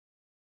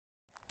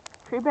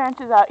Tree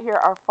branches out here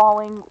are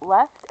falling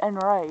left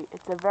and right.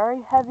 It's a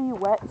very heavy,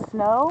 wet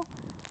snow,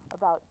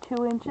 about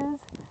 2 inches,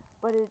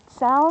 but it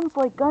sounds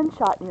like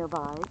gunshot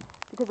nearby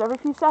because every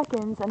few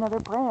seconds another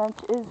branch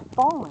is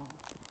falling.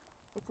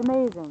 It's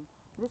amazing.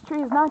 This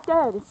tree is not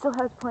dead. It still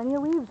has plenty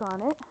of leaves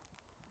on it.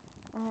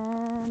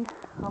 And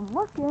I'm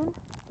looking.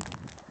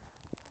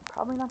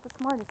 Probably not the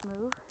smartest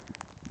move.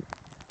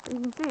 But you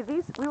can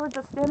see, we were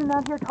just standing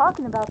out here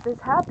talking about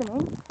this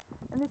happening,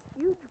 and this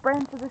huge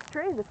branch of this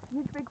tree, this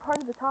huge big part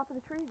of the top of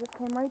the tree just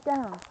came right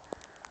down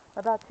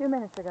about 2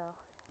 minutes ago.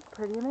 It's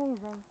pretty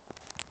amazing.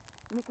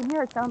 And you can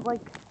hear it sounds like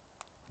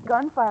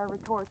gunfire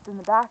retorts in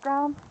the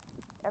background.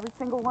 Every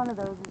single one of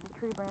those is a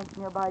tree branch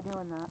nearby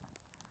doing that.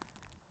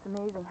 It's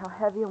amazing how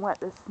heavy and wet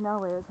this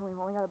snow is, and we've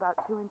only got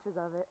about 2 inches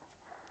of it.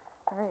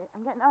 Alright,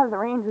 I'm getting out of the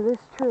range of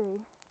this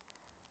tree,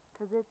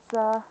 because it's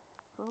a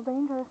little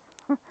dangerous.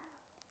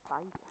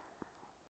 Bye.